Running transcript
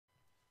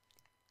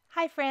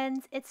Hi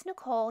friends, it's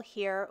Nicole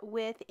here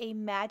with a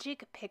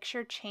Magic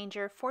Picture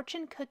Changer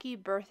fortune cookie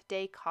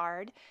birthday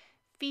card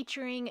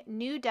featuring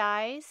new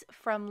dies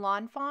from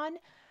Lawn Fawn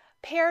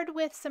paired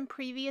with some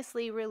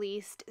previously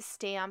released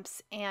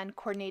stamps and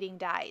coordinating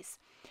dies.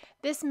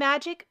 This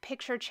Magic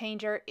Picture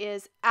Changer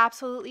is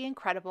absolutely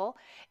incredible.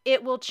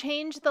 It will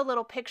change the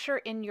little picture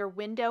in your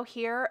window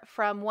here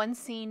from one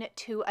scene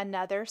to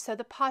another, so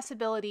the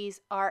possibilities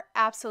are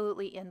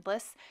absolutely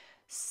endless.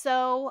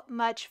 So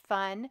much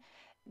fun.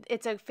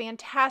 It's a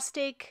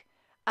fantastic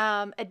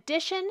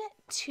addition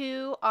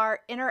to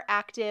our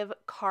interactive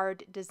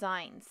card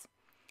designs.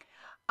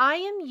 I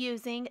am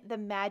using the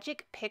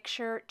Magic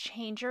Picture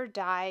Changer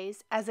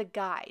dies as a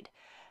guide.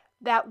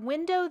 That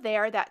window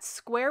there, that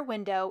square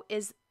window,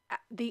 is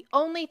the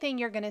only thing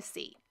you're going to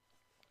see.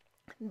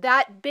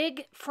 That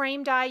big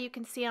frame die you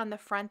can see on the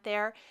front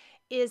there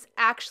is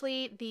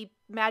actually the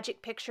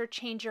Magic Picture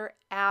Changer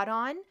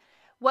add-on.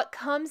 What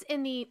comes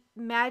in the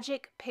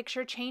Magic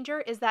Picture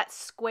Changer is that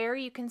square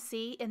you can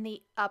see in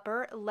the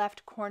upper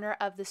left corner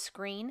of the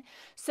screen.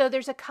 So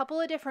there's a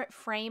couple of different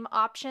frame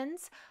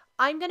options.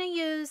 I'm going to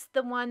use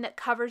the one that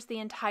covers the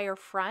entire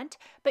front,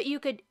 but you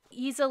could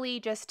easily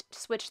just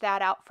switch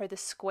that out for the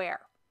square.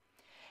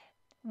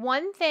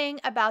 One thing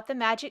about the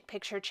Magic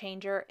Picture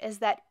Changer is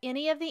that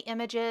any of the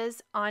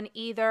images on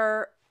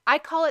either, I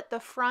call it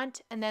the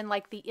front and then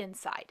like the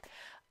inside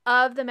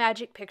of the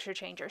Magic Picture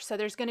Changer. So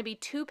there's going to be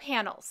two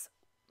panels.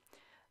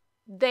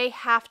 They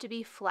have to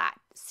be flat,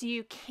 so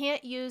you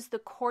can't use the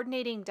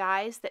coordinating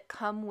dies that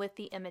come with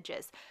the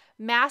images.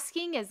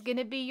 Masking is going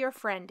to be your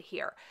friend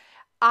here.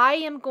 I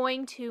am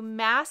going to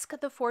mask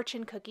the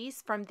fortune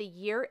cookies from the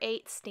Year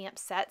 8 stamp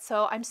set.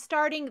 So I'm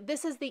starting,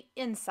 this is the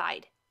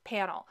inside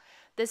panel.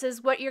 This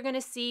is what you're going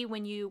to see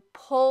when you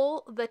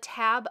pull the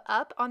tab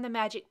up on the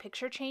Magic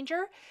Picture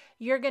Changer.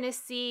 You're going to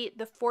see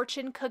the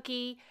fortune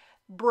cookie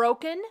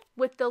broken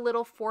with the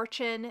little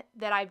fortune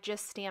that I've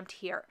just stamped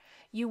here.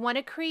 You want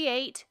to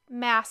create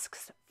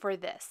masks for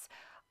this.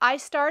 I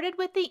started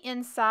with the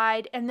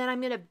inside and then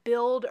I'm going to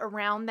build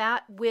around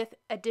that with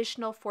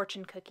additional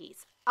fortune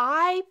cookies.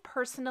 I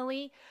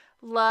personally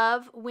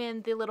love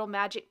when the little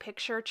Magic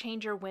Picture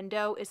Changer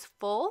window is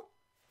full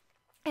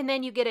and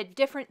then you get a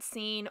different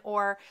scene,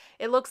 or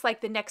it looks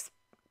like the next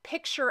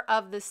picture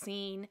of the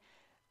scene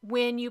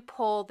when you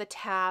pull the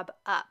tab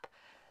up.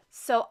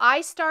 So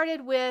I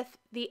started with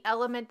the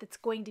element that's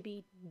going to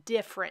be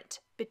different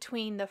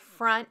between the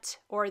front,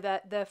 or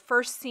the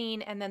first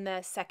scene, and then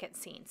the second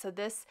scene. So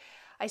this,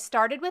 I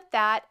started with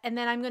that, and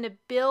then I'm going to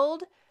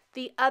build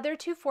the other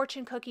two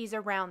fortune cookies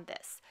around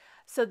this.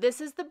 So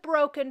this is the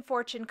broken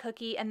fortune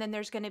cookie, and then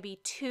there's going to be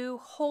two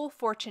whole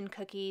fortune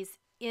cookies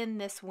in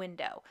this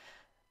window.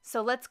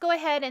 So let's go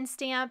ahead and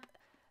stamp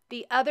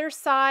the other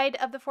side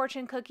of the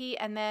fortune cookie,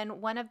 and then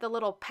one of the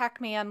little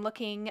Pac-Man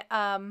looking,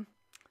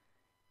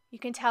 you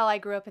can tell I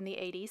grew up in the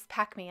 80s,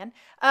 Pac-Man.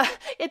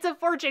 It's a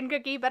fortune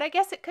cookie, but I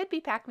guess it could be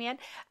Pac-Man.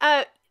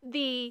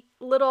 The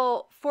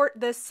little, full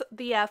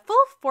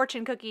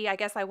fortune cookie, I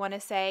guess I want to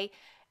say,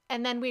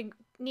 and then we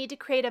need to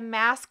create a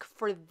mask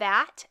for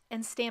that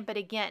and stamp it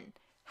again.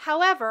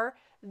 However,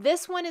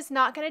 this one is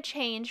not going to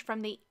change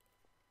from the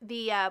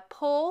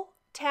pull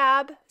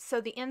tab,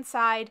 so the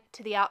inside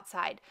to the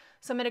outside.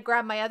 So I'm going to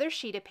grab my other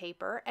sheet of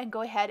paper and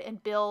go ahead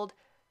and build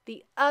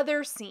the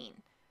other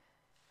scene.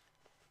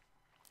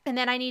 And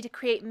then I need to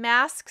create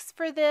masks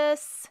for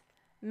this,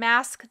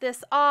 mask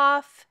this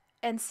off,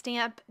 and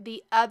stamp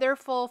the other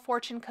full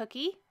fortune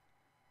cookie.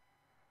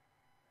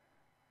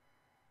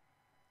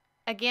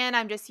 Again,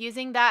 I'm just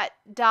using that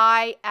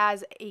die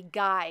as a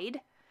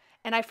guide.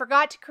 And I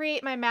forgot to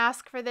create my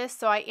mask for this,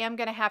 so I am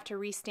going to have to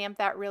restamp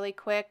that really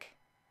quick.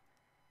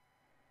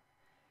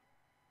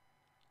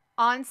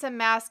 On some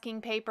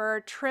masking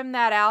paper, trim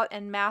that out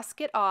and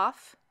mask it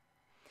off.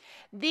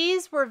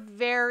 These were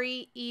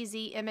very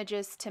easy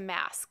images to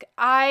mask.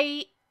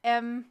 I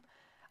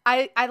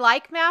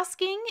like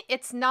masking.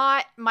 It's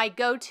not my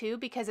go-to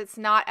because it's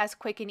not as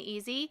quick and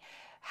easy.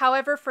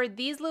 However, for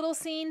these little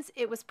scenes,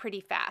 it was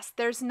pretty fast.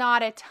 There's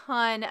not a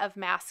ton of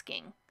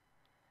masking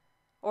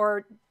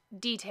or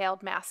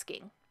detailed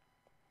masking.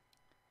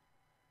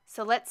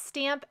 So let's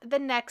stamp the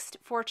next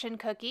fortune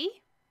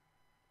cookie.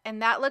 And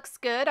that looks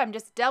good. I'm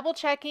just double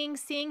checking,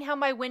 seeing how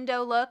my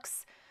window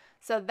looks.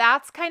 So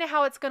that's kind of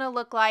how it's going to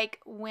look like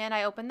when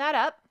I open that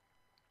up.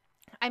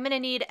 I'm going to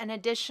need an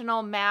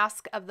additional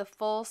mask of the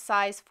full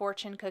size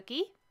fortune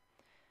cookie.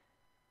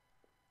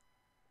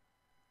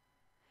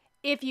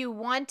 If you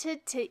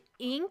wanted to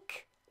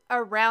ink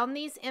around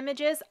these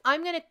images,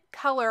 I'm going to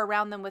color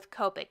around them with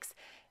Copics.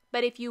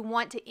 But if you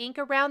want to ink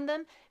around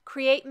them,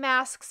 create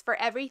masks for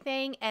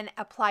everything and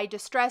apply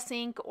distress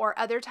ink or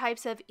other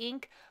types of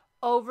ink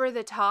over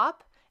the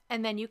top,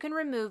 and then you can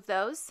remove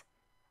those.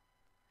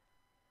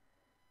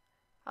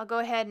 I'll go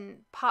ahead and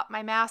pop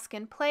my mask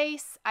in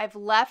place. I've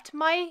left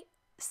my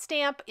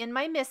stamp in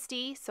my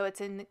MISTI, so it's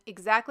in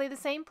exactly the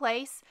same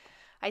place.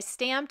 I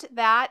stamped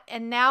that,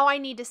 and now I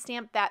need to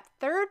stamp that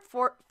third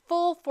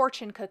full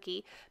fortune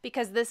cookie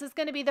because this is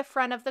going to be the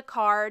front of the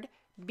card.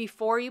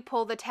 before you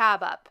pull the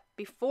tab up,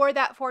 before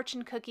that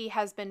fortune cookie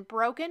has been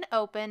broken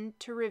open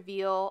to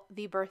reveal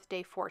the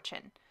birthday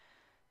fortune.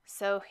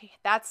 So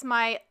that's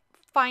my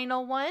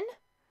final one.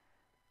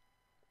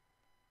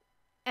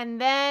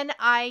 And then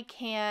I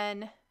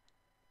can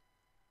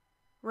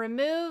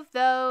remove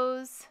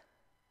those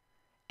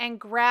and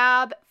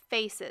grab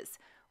faces.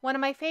 One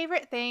of my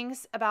favorite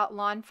things about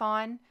Lawn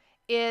Fawn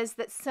is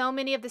that so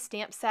many of the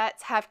stamp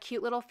sets have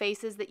cute little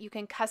faces that you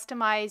can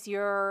customize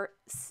your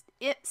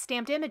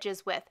stamped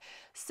images with.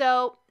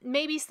 So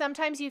maybe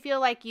sometimes you feel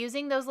like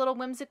using those little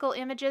whimsical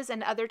images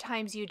and other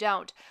times you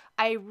don't.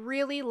 I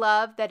really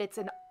love that it's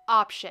an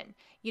option.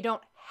 You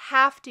don't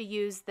have to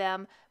use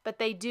them, but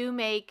they do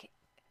make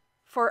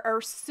for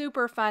a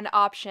super fun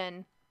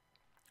option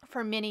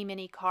for many,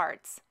 many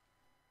cards.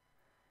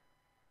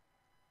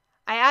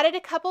 I added a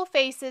couple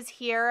faces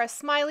here, a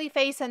smiley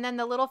face and then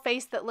the little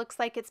face that looks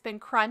like it's been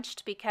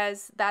crunched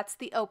because that's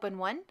the open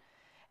one.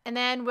 And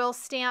then we'll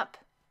stamp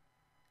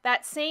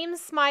that same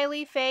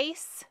smiley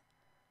face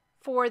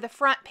for the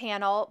front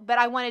panel, but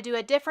I want to do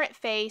a different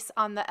face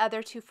on the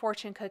other two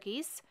fortune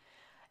cookies.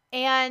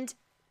 And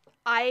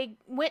I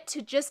went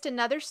to just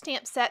another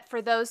stamp set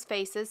for those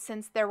faces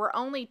since there were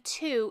only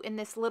 2 in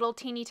this little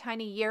teeny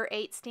tiny year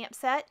 8 stamp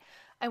set.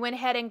 I went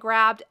ahead and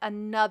grabbed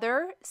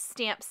another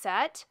stamp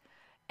set,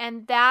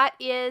 and that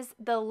is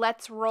the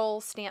Let's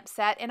Roll stamp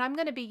set, and I'm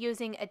going to be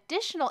using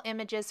additional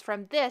images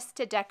from this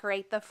to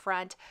decorate the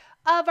front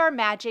of our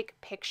Magic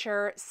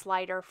Picture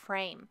slider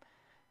frame.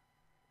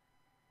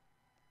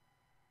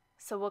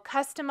 So we'll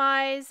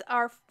customize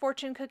our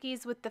fortune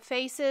cookies with the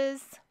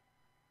faces,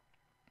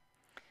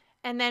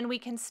 and then we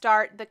can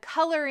start the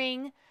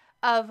coloring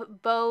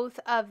of both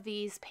of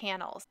these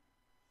panels.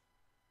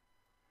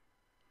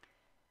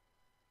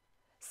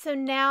 So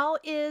now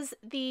is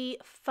the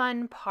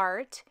fun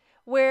part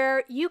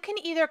where you can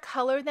either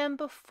color them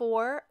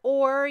before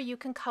or you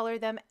can color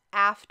them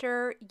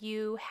after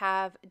you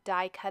have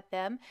die cut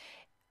them.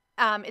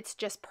 It's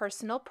just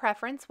personal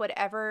preference,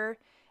 whatever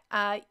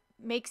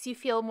makes you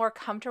feel more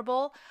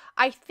comfortable.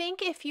 I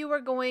think if you were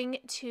going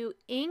to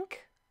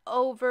ink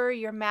over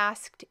your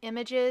masked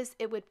images,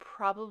 it would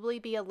probably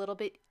be a little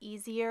bit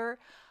easier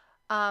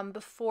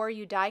before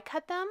you die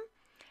cut them.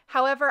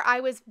 However,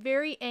 I was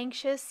very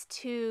anxious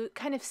to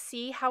kind of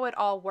see how it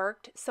all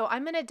worked, so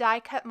I'm going to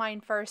die cut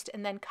mine first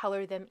and then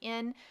color them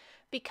in.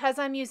 Because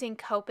I'm using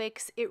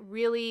Copics, it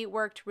really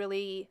worked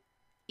really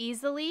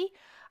easily.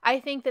 I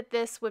think that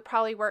this would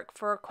probably work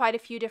for quite a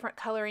few different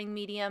coloring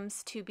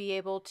mediums to be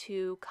able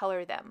to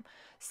color them.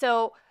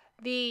 So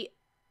the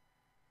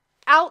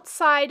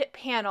outside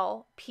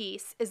panel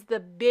piece is the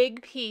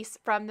big piece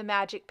from the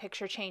Magic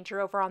Picture Changer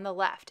over on the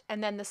left.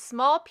 And then the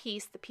small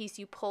piece, the piece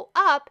you pull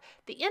up,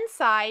 the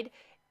inside,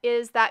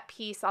 is that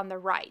piece on the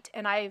right.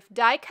 And I've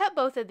die cut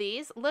both of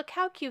these. Look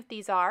how cute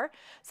these are.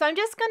 So I'm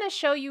just going to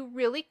show you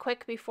really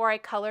quick before I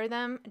color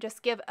them,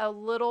 just give a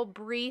little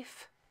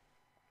brief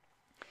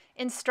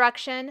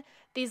instruction.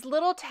 These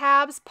little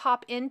tabs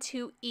pop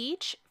into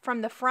each.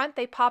 From the front,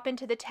 they pop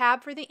into the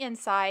tab for the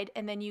inside,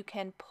 and then you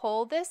can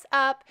pull this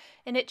up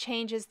and it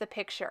changes the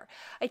picture.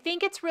 I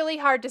think it's really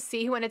hard to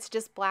see when it's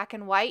just black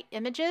and white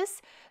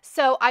images,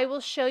 so I will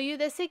show you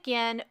this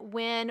again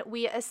when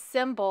we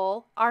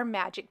assemble our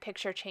Magic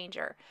Picture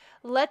Changer.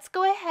 Let's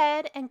go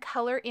ahead and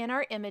color in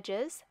our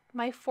images.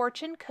 My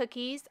fortune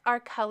cookies are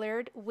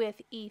colored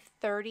with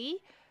E30,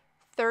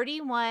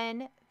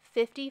 31,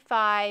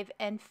 55,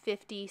 and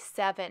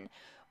 57.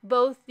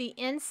 Both the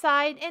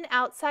inside and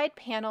outside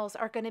panels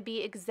are going to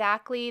be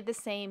exactly the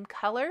same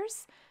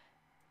colors.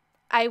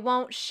 I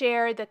won't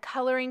share the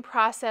coloring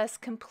process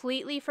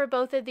completely for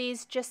both of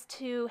these just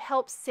to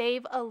help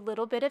save a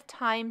little bit of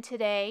time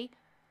today.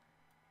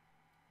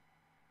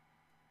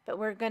 But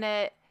we're going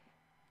to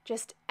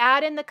just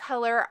add in the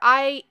color.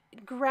 I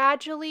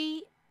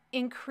gradually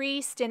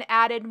increased and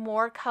added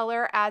more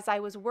color as I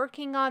was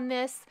working on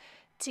this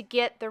to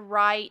get the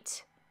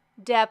right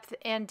depth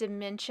and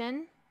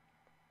dimension.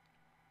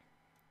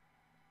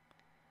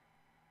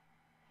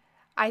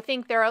 I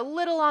think they're a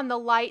little on the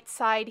light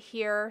side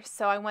here,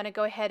 so I want to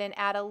go ahead and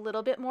add a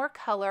little bit more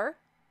color.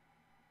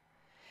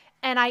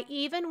 And I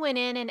even went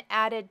in and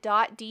added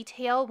dot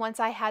detail once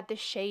I had the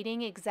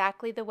shading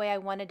exactly the way I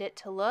wanted it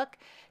to look,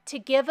 to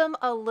give them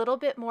a little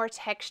bit more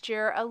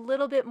texture, a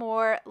little bit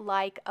more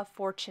like a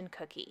fortune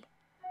cookie.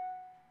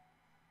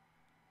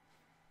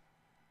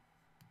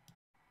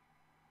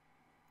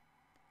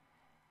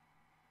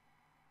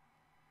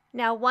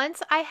 Now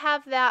once I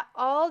have that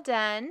all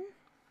done,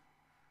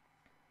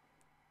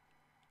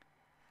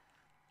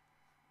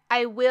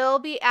 I will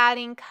be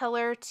adding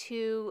color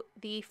to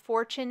the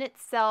fortune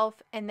itself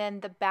and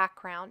then the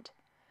background.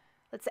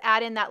 Let's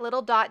add in that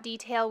little dot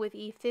detail with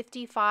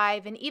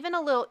E55 and even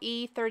a little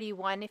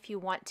E31 if you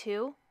want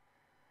to.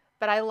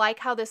 But I like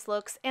how this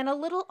looks, and a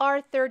little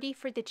R30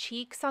 for the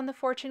cheeks on the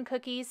fortune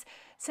cookies.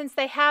 Since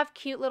they have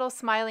cute little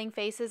smiling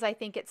faces, I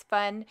think it's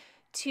fun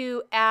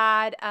to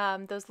add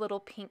those little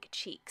pink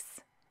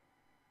cheeks.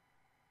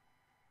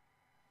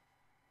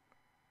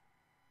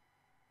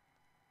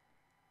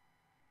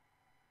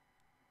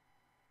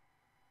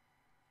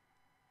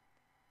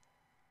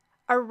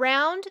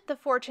 Around the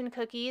fortune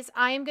cookies,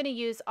 I am going to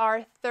use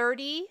our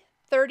 30,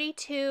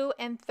 32,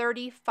 and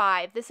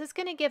 35. This is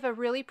going to give a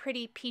really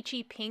pretty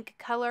peachy pink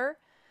color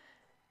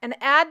and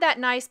add that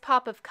nice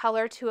pop of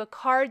color to a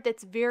card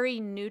that's very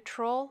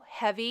neutral,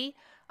 heavy.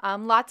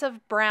 Lots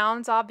of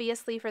browns,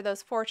 obviously, for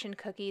those fortune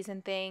cookies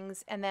and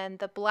things. And then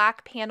the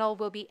black panel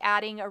will be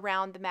adding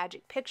around the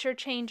Magic Picture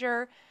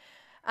Changer.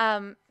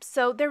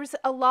 So there's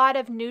a lot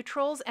of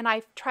neutrals, and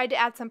I've tried to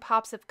add some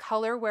pops of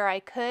color where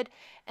I could.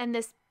 And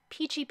this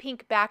peachy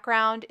pink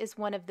background is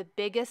one of the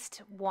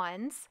biggest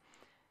ones.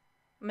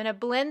 I'm going to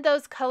blend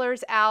those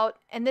colors out,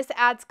 and this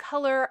adds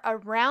color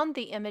around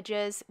the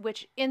images,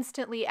 which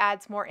instantly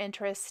adds more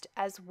interest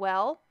as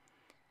well.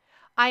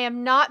 I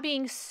am not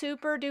being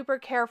super duper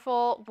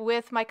careful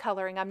with my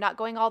coloring. I'm not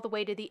going all the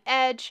way to the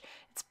edge.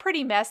 It's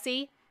pretty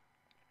messy.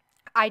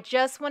 I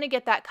just want to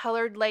get that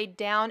color laid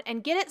down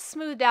and get it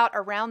smoothed out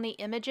around the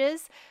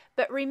images.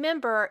 But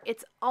remember,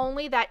 it's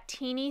only that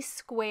teeny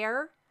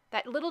square,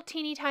 that little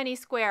teeny tiny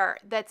square,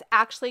 that's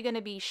actually going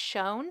to be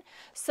shown.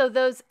 So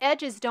those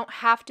edges don't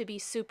have to be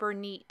super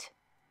neat.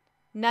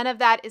 None of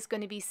that is going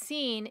to be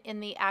seen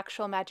in the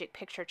actual Magic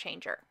Picture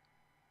Changer.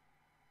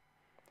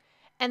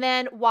 And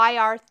then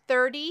YR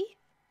 30,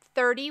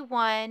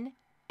 31,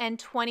 and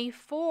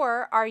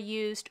 24 are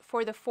used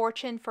for the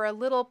fortune for a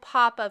little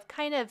pop of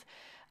kind of,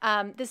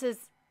 this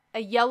is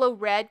a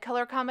yellow-red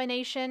color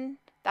combination.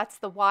 That's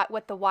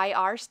what the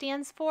YR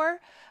stands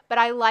for. But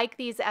I like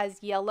these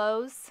as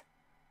yellows.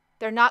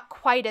 They're not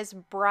quite as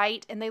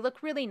bright, and they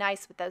look really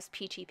nice with those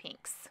peachy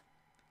pinks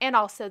and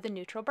also the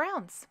neutral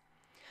browns.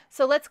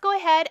 So let's go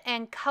ahead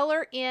and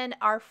color in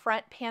our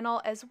front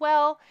panel as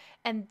well,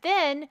 and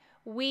then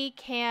we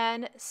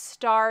can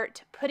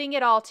start putting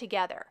it all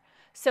together.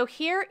 So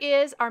here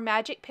is our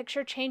Magic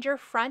Picture Changer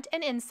front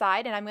and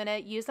inside, and I'm going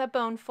to use a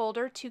bone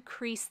folder to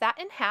crease that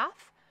in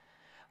half.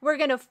 We're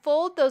going to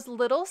fold those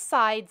little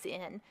sides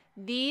in.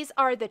 These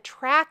are the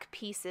track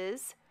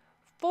pieces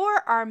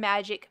for our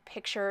Magic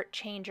Picture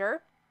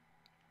Changer.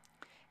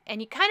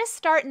 And you kind of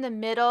start in the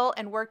middle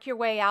and work your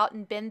way out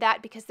and bend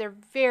that because they're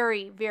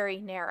very, very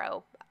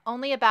narrow,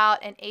 only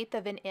about 1/8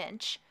 of an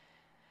inch.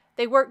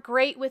 They work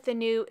great with the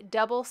new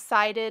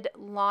double-sided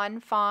Lawn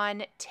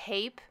Fawn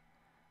tape.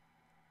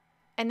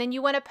 And then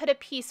you want to put a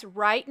piece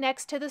right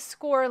next to the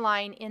score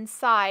line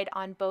inside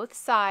on both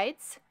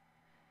sides,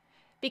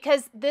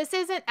 because this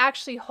isn't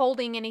actually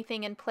holding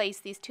anything in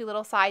place, these two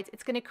little sides.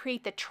 It's going to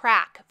create the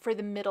track for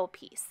the middle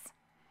piece.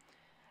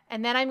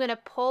 And then I'm going to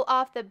pull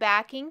off the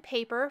backing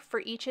paper for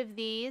each of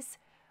these,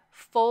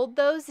 fold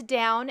those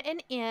down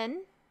and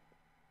in,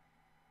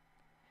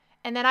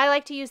 and then I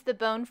like to use the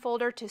bone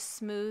folder to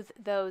smooth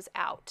those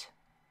out.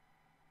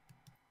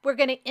 We're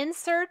going to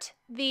insert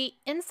the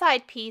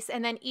inside piece,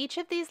 and then each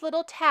of these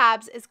little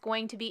tabs is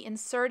going to be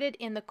inserted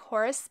in the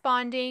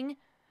corresponding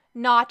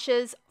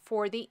notches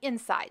for the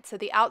inside. So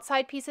the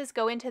outside pieces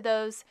go into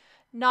those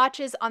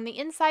notches on the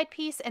inside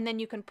piece, and then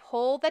you can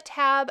pull the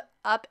tab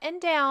up and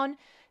down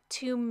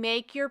to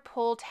make your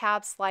pull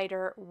tab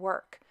slider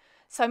work.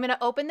 So I'm going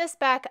to open this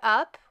back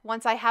up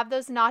once I have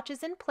those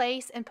notches in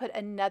place and put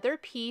another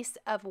piece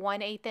of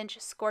 1/8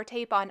 inch score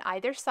tape on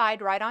either side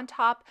right on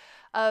top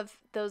of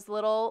those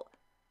little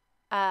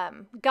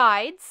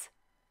guides.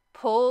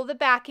 Pull the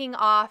backing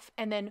off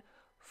and then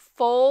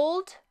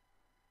fold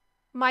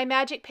my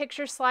Magic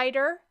Picture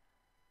slider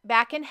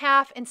back in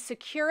half and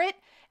secure it.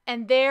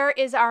 And there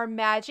is our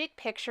Magic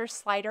Picture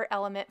slider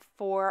element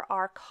for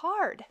our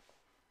card.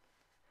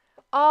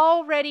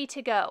 All ready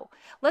to go.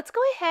 Let's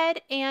go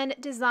ahead and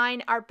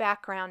design our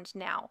background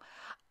now.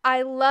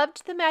 I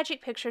loved the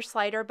Magic Picture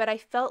slider, but I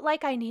felt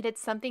like I needed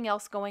something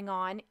else going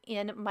on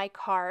in my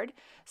card.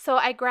 So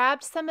I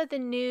grabbed some of the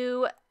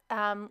new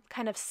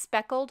kind of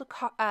speckled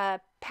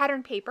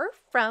pattern paper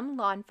from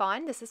Lawn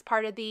Fawn. This is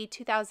part of the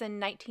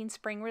 2019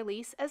 spring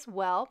release as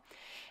well.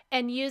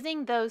 And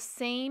using those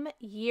same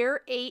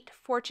year 8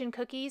 fortune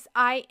cookies,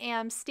 I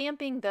am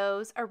stamping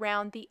those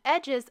around the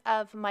edges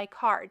of my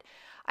card.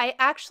 I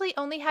actually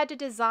only had to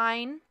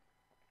design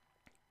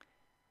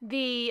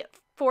the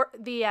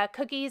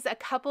cookies a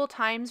couple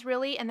times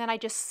really, and then I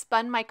just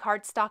spun my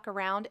cardstock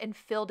around and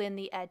filled in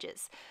the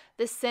edges.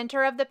 The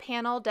center of the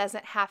panel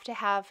doesn't have to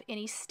have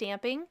any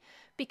stamping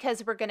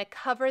because we're going to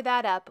cover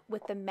that up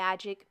with the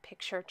Magic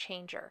Picture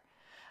Changer.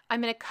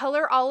 I'm going to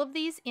color all of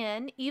these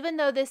in. Even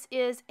though this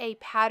is a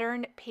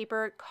pattern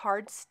paper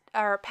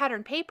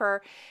pattern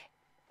paper,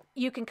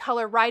 you can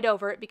color right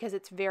over it because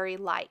it's very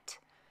light.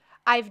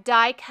 I've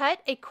die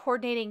cut a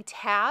coordinating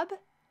tab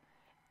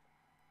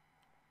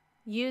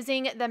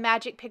using the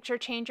Magic Picture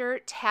Changer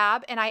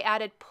tab, and I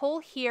added pull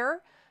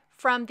here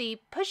from the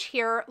push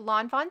here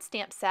Lawn Fawn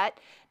stamp set.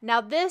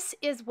 Now this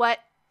is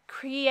what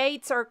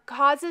creates or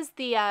causes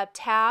the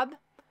tab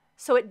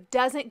so it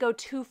doesn't go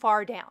too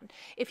far down.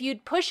 If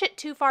you'd push it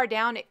too far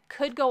down, it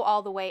could go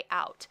all the way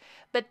out.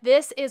 But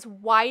this is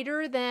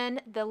wider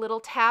than the little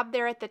tab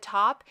there at the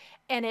top,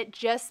 and it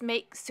just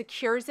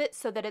secures it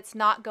so that it's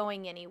not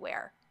going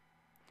anywhere.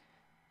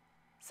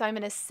 So I'm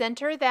going to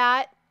center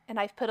that, and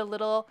I've put a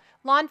little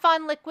Lawn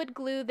Fawn liquid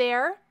glue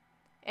there.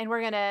 And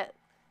we're going to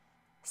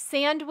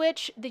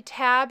sandwich the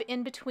tab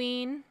in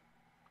between,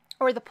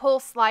 or the pull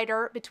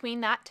slider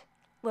between that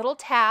little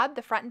tab,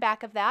 the front and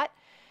back of that.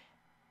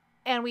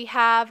 And we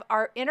have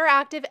our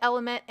interactive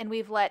element, and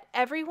we've let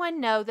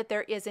everyone know that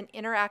there is an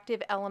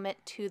interactive element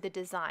to the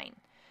design.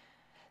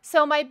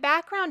 So my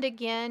background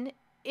again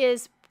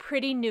is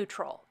pretty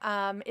neutral.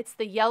 It's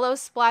the yellow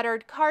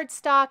splattered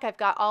cardstock. I've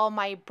got all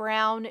my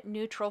brown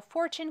neutral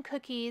fortune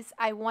cookies.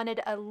 I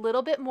wanted a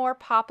little bit more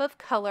pop of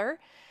color.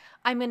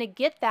 I'm going to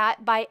get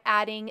that by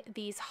adding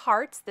these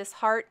hearts. This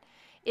heart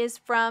is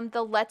from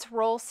the Let's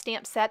Roll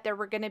stamp set that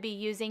we're going to be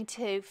using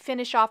to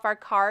finish off our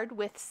card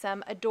with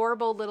some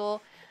adorable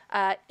little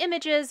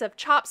images of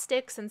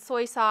chopsticks and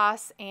soy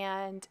sauce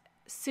and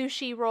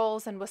sushi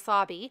rolls and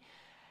wasabi.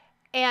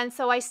 And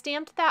so I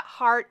stamped that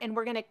heart, and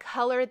we're going to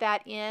color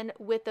that in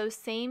with those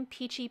same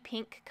peachy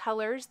pink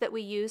colors that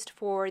we used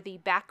for the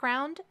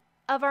background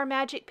of our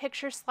Magic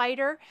Picture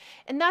slider.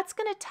 And that's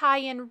going to tie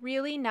in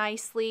really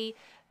nicely,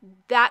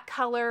 that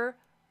color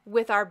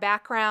with our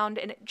background,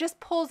 and it just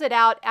pulls it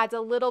out, adds a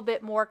little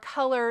bit more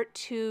color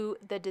to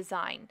the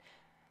design.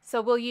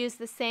 So we'll use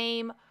the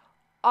same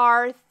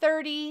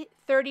R30,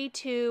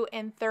 32,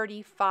 and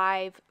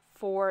 35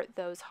 for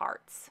those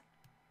hearts.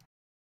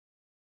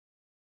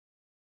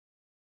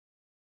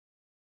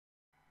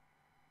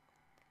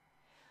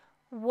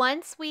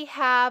 Once we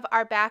have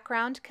our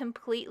background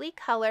completely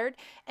colored,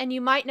 and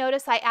you might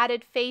notice I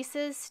added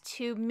faces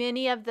to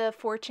many of the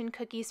fortune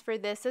cookies for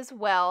this as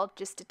well,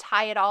 just to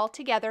tie it all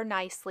together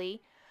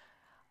nicely,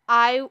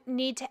 I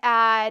need to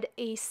add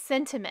a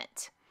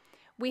sentiment.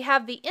 We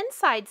have the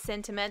inside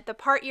sentiment, the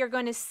part you're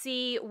going to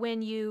see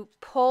when you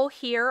pull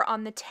here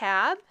on the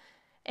tab,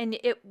 and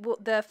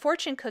the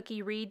fortune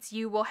cookie reads,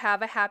 "You will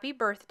have a happy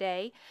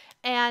birthday."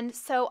 And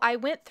so I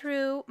went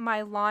through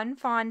my Lawn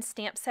Fawn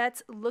stamp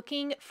sets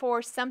looking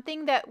for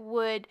something that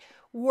would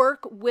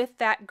work with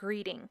that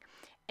greeting.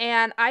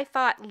 And I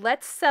thought,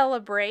 let's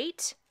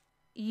celebrate.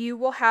 You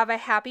will have a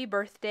happy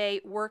birthday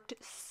worked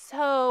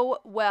so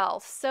well,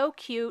 so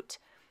cute,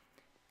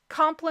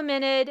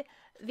 complemented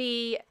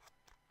the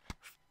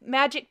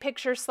Magic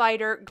Picture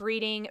slider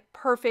greeting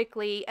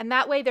perfectly, and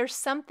that way there's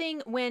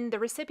something when the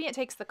recipient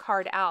takes the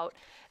card out,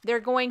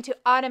 they're going to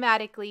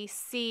automatically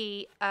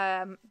see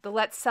the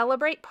Let's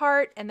Celebrate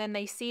part, and then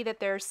they see that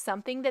there's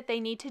something that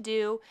they need to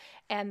do,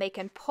 and they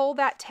can pull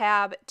that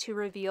tab to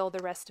reveal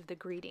the rest of the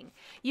greeting.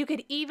 You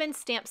could even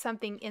stamp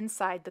something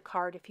inside the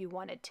card if you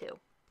wanted to.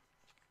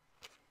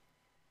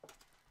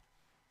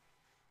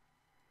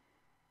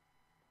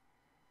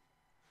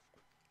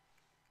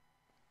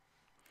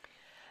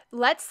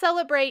 Let's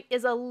Celebrate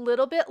is a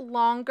little bit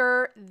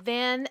longer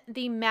than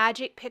the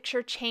Magic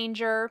Picture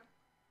Changer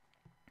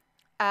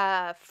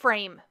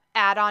frame,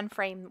 add-on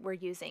frame we're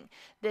using.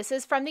 This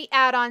is from the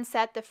add-on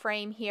set, the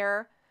frame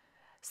here.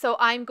 So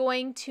I'm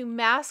going to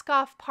mask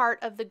off part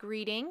of the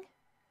greeting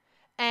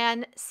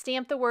and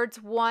stamp the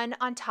words one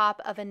on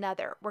top of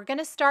another. We're going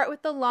to start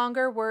with the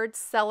longer word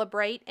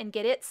celebrate and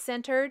get it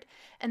centered,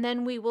 and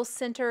then we will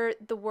center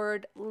the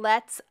word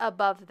let's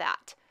above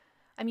that.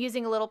 I'm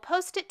using a little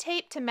post-it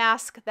tape to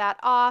mask that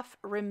off.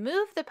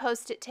 Remove the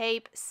post-it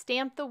tape,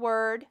 stamp the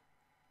word,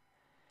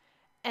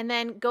 and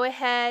then go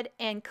ahead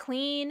and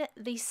clean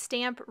the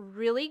stamp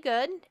really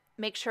good.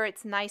 Make sure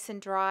it's nice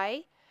and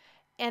dry.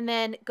 And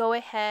then go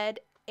ahead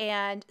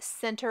and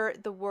center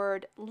the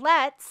word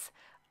let's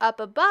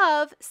up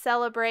above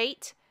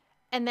celebrate,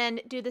 and then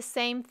do the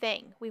same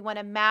thing. We want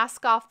to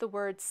mask off the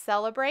word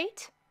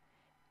celebrate,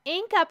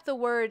 ink up the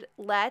word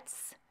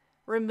let's,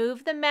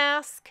 remove the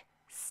mask,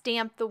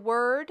 stamp the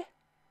word,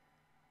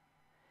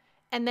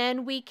 and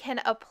then we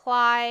can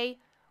apply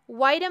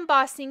white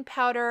embossing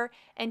powder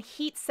and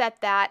heat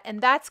set that,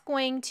 and that's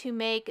going to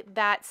make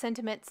that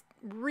sentiment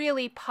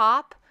really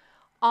pop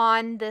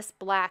on this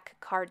black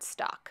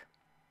cardstock.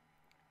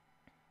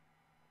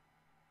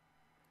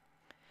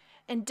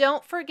 And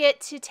don't forget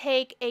to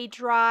take a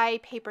dry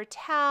paper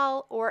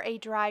towel or a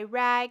dry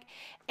rag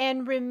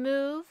and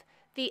remove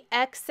the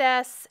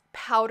excess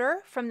powder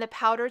from the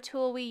powder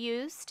tool we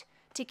used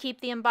to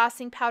keep the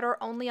embossing powder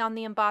only on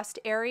the embossed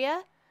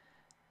area,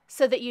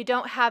 so that you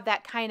don't have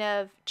that kind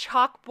of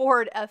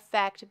chalkboard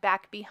effect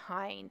back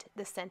behind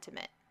the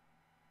sentiment.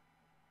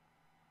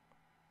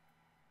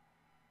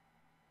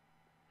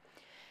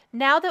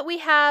 Now that we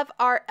have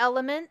our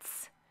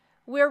elements,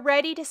 we're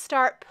ready to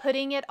start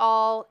putting it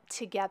all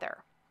together.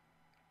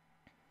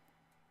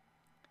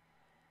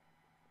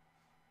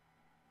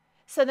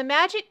 So the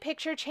Magic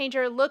Picture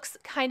Changer looks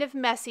kind of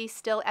messy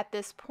still at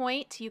this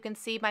point. You can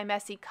see my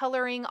messy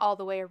coloring all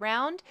the way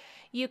around.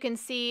 You can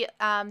see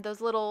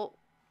those little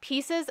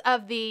pieces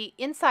of the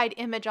inside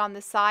image on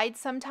the side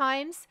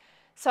sometimes.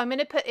 So I'm going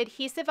to put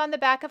adhesive on the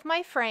back of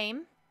my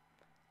frame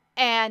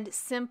and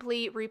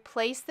simply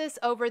replace this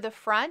over the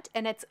front,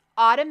 and it's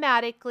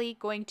automatically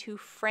going to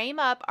frame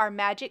up our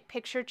Magic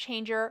Picture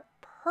Changer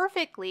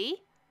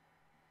perfectly.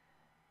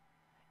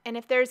 And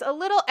if there's a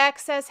little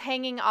excess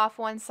hanging off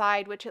one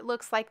side, which it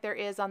looks like there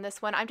is on this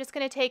one, I'm just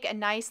going to take a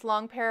nice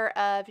long pair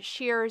of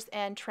shears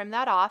and trim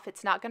that off.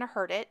 It's not going to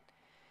hurt it.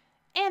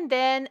 And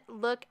then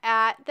look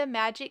at the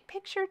Magic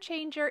Picture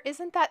Changer.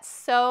 Isn't that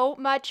so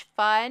much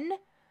fun?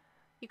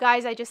 You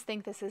guys, I just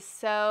think this is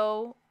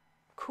so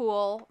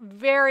cool,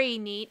 very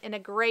neat, and a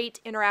great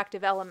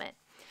interactive element.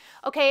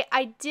 Okay,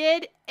 I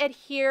did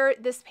adhere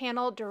this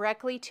panel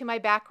directly to my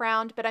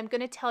background, but I'm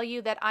going to tell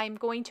you that I'm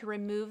going to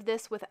remove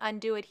this with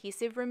Undo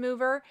Adhesive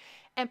Remover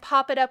and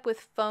pop it up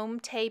with foam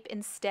tape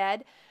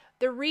instead.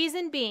 The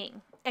reason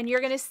being, and you're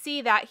going to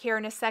see that here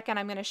in a second,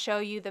 I'm going to show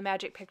you the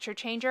Magic Picture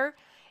Changer.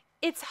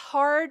 It's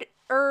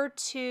harder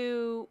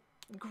to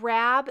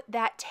grab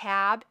that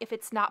tab if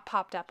it's not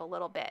popped up a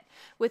little bit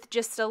with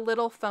just a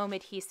little foam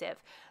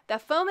adhesive. The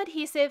foam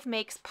adhesive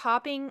makes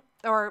popping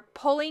or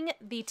pulling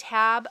the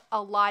tab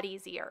a lot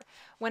easier.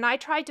 When I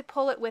tried to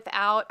pull it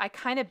without, I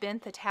kind of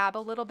bent the tab a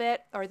little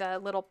bit, or the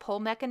little pull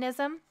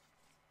mechanism.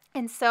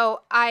 And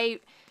so I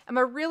am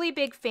a really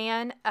big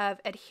fan of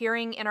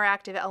adhering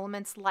interactive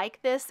elements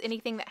like this,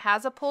 anything that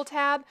has a pull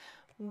tab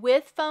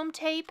with foam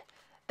tape.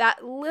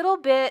 That little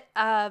bit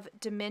of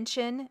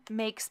dimension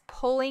makes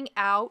pulling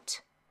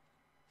out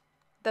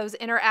those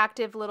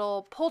interactive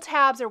little pull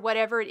tabs or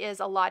whatever it is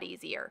a lot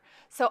easier.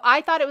 So I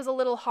thought it was a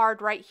little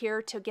hard right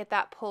here to get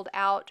that pulled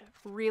out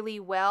really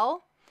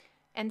well.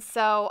 And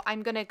so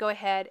I'm going to go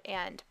ahead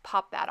and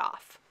pop that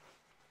off.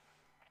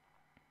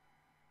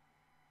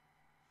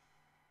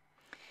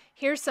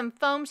 Here's some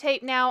foam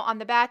tape now on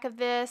the back of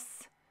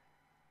this.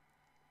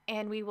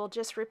 And we will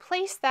just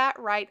replace that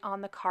right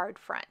on the card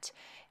front.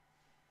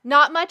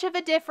 Not much of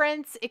a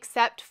difference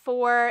except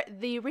for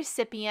the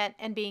recipient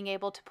and being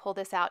able to pull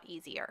this out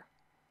easier.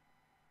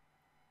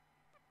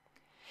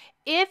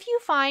 If you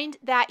find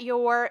that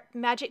your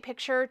Magic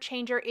Picture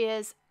Changer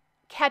is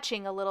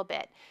catching a little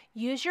bit,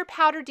 use your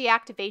powder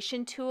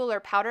deactivation tool or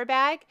powder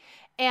bag,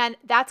 and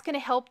that's going to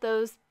help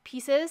those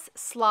pieces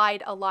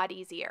slide a lot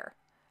easier.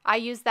 I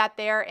used that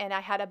there and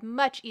I had a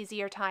much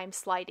easier time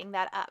sliding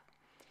that up.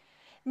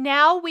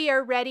 Now we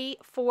are ready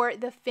for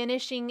the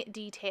finishing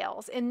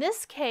details. In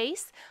this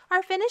case,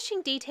 our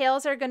finishing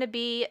details are going to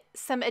be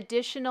some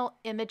additional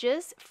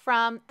images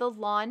from the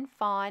Lawn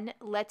Fawn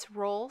Let's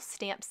Roll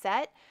stamp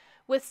set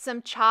with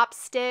some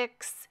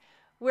chopsticks.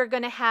 We're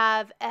going to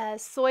have a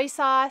soy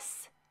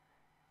sauce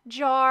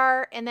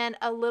jar and then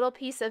a little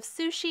piece of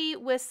sushi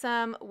with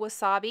some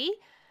wasabi.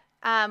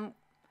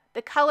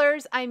 The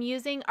colors I'm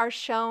using are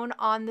shown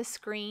on the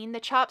screen.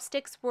 The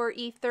chopsticks were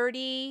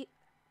E30,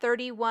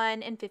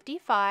 31, and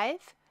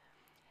 55.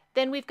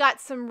 Then we've got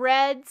some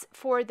reds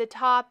for the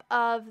top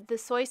of the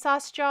soy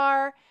sauce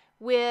jar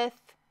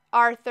with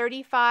our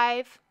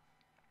 35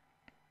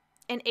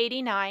 and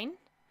 89.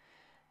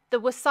 The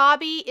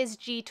wasabi is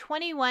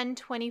G21,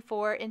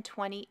 24, and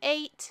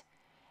 28.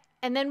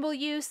 And then we'll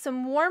use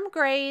some warm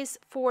grays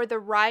for the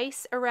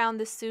rice around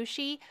the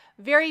sushi.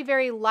 Very,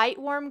 very light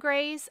warm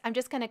grays. I'm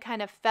just going to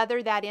kind of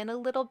feather that in a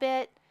little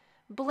bit.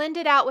 Blend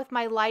it out with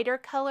my lighter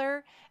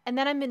color, and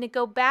then I'm going to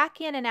go back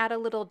in and add a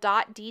little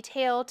dot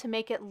detail to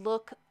make it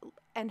look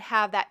and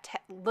have that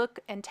look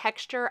and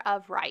texture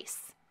of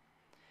rice.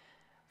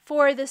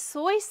 For the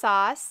soy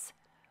sauce,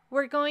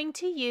 we're going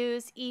to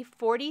use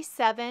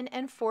E47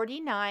 and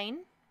 49,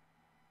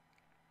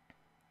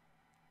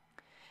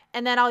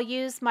 and then I'll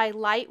use my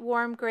light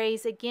warm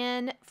grays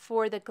again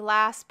for the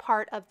glass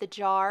part of the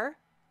jar,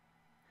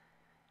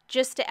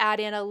 just to add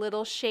in a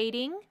little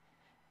shading,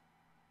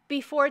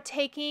 before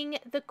taking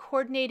the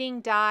coordinating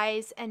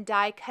dies and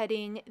die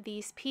cutting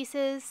these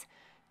pieces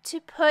to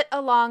put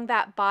along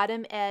that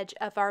bottom edge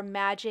of our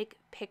Magic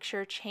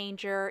Picture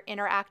Changer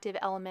interactive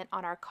element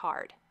on our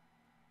card.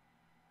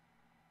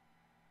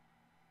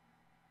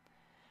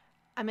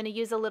 I'm going to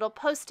use a little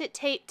post-it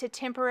tape to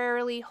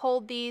temporarily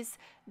hold these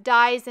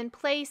dies in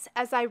place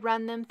as I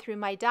run them through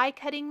my die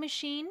cutting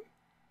machine,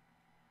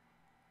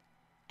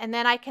 and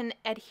then I can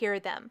adhere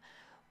them.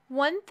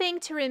 One thing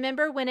to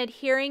remember when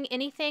adhering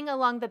anything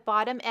along the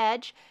bottom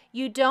edge,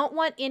 you don't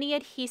want any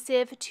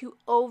adhesive to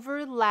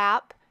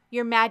overlap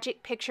your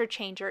Magic Picture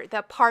Changer,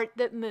 the part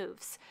that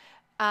moves.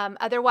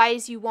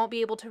 Otherwise, you won't be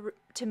able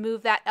to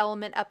move that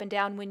element up and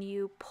down when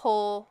you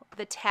pull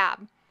the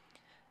tab.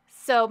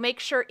 So make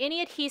sure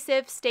any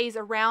adhesive stays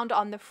around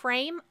on the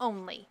frame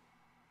only.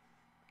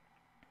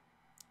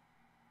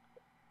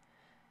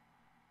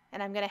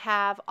 And I'm going to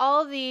have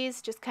all of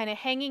these just kind of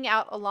hanging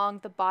out along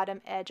the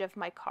bottom edge of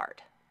my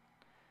card.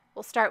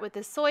 We'll start with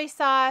the soy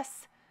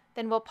sauce,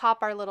 then we'll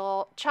pop our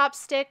little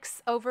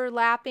chopsticks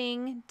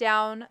overlapping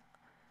down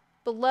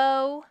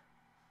below,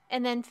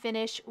 and then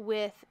finish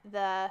with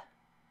the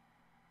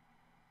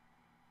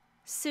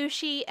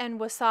sushi and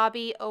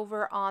wasabi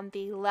over on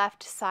the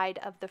left side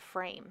of the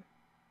frame.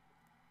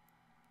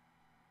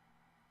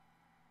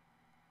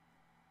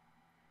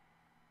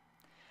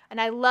 And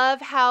I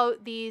love how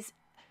these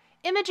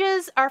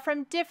images are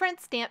from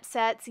different stamp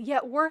sets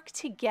yet work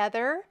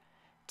together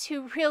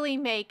to really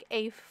make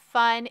a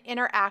fun,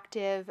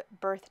 interactive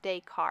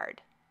birthday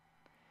card.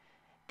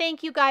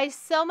 Thank you guys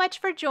so much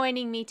for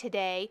joining me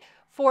today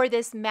for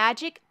this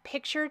Magic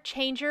Picture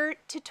Changer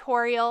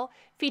tutorial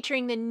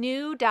featuring the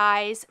new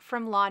dies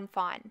from Lawn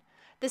Fawn.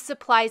 The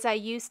supplies I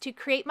used to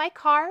create my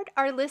card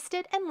are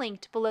listed and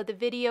linked below the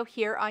video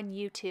here on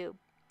YouTube.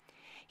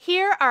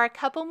 Here are a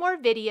couple more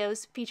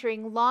videos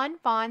featuring Lawn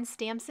Fawn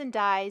stamps and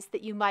dies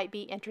that you might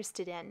be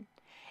interested in.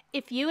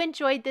 If you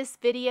enjoyed this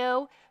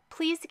video,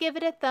 please give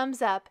it a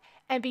thumbs up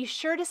and be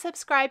sure to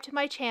subscribe to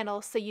my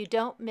channel so you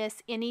don't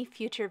miss any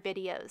future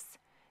videos.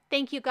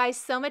 Thank you guys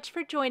so much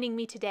for joining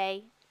me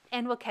today,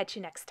 and we'll catch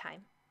you next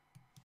time.